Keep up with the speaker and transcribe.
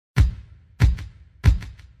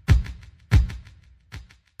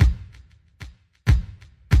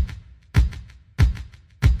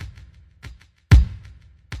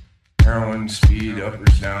Heroin, speed,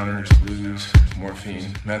 uppers, downers, blues,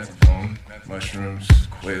 morphine, methadone, mushrooms,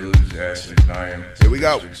 quaaludes, acid, Valium. Here we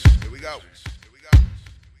go. Here we go.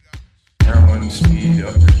 Heroin, speed,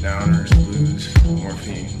 uppers, downers, blues,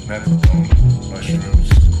 morphine, methadone, mushrooms,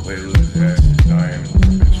 quaaludes, acid,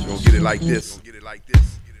 Valium. Go get it like this. Get it like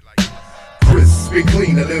this. Crisp and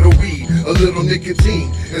clean, a little weed, a little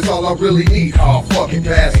nicotine is all I really need. Oh, fucking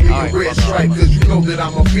pass me a red stripe, cause you know that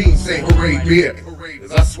I'm a fiend. Say hooray, beer.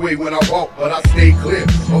 Cause I sway when I walk, but I stay clear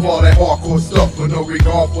of all that hardcore stuff for no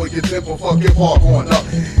regard for your temper. Fucking park on up.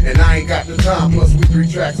 And I ain't got the time, plus we 3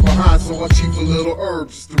 tracks behind, so I cheap a little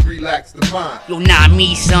herbs to relax the mind. Yo, not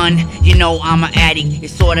me, son. You know I'm an addict.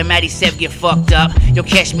 It's automatic, Sev get fucked up. You'll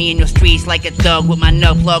catch me in your streets like a thug with my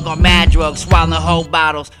nut plug on mad drugs, swallowing whole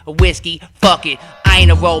bottles of whiskey. Fuck it, I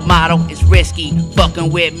ain't a role model, it's risky.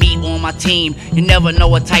 Fucking with me on my team. You never know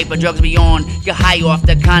what type of drugs we on. Get high off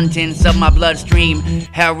the contents of my bloodstream.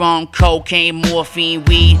 Heroin, cocaine, morphine,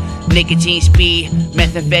 weed, nicotine, speed,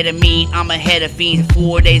 methamphetamine. I'm ahead of fiends.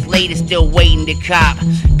 4 days later, still waiting to cop.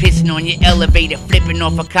 Pissing on your elevator, flipping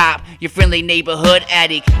off a cop. Your friendly neighborhood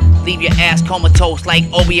addict. Leave your ass comatose like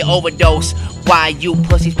opiate overdose. Why you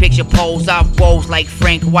pussies picture pose? I rose like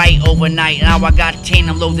Frank White overnight. Now I got 10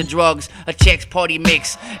 of loads of drugs. A Chex party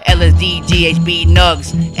mix, LSD, GHB,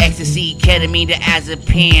 nugs, ecstasy, ketamine to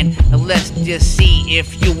azepam. Now let's just see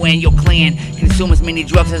if you and your clan consume as many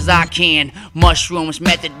drugs as I can. Mushrooms,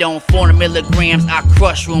 methadone, 400 milligrams. I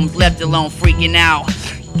crush rooms, left alone freaking out.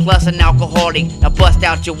 Plus an alcoholic, now bust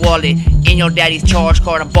out your wallet. In your daddy's charge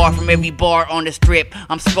card, a bar from every bar on the strip.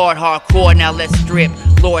 I'm scarred hardcore, now let's strip.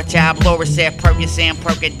 Lortab, Loricet, Percocet,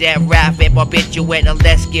 Percodet, Rapid, Barbiturate. Now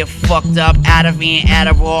let's get fucked up. Ativan,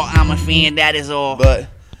 Adderall, I'm a fiend, that is all. But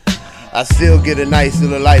I still get a nice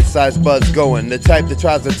little life-size buzz going. The type that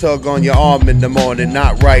tries to tug on your arm in the morning.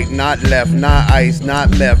 Not right, not left, not ice, not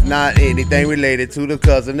meth, not anything related to the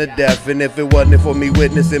cousin of death. And if it wasn't for me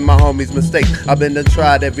witnessing my homie's mistake, I've been done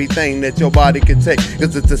tried everything that your body can take.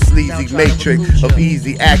 Cause it's a sleazy matrix of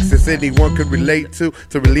easy access anyone could relate to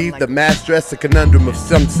relieve the mass stress, a conundrum of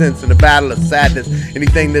some sense in a battle of sadness.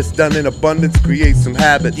 Anything that's done in abundance creates some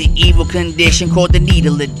habits. The evil condition called the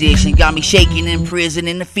needle addiction got me shaking in prison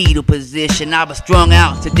in the fetal position. I was strung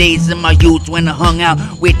out to days in my youth when I hung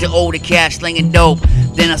out with the older cats slinging dope.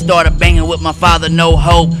 Then I started banging with my father, no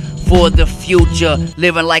hope for the future.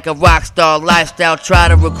 Living like a rock star lifestyle, try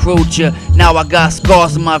to recruit you. Now I got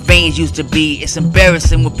scars in my veins used to be. It's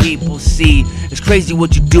embarrassing what people see. It's crazy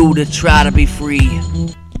what you do to try to be free.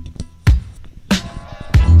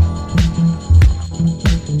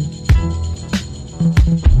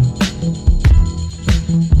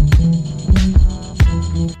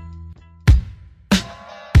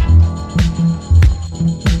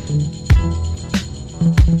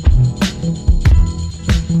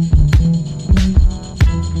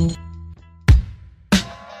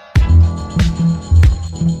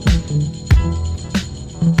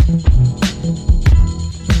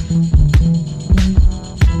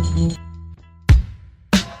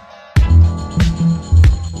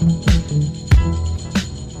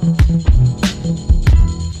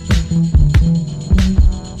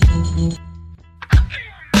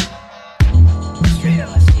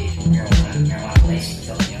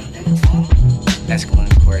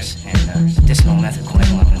 Mescaline, of course, and medicinal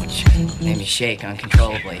methaqualone, which made me shake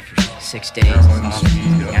uncontrollably for 6 days. Heroin,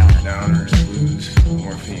 speed, uppers, downers, blues,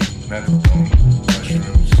 morphine, methadone,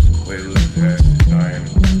 mushrooms, quaaludes, acid, Valium,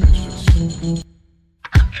 vegetables.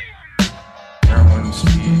 Heroin,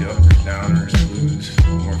 speed, uppers, downers, blues,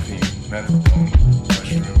 morphine, methadone.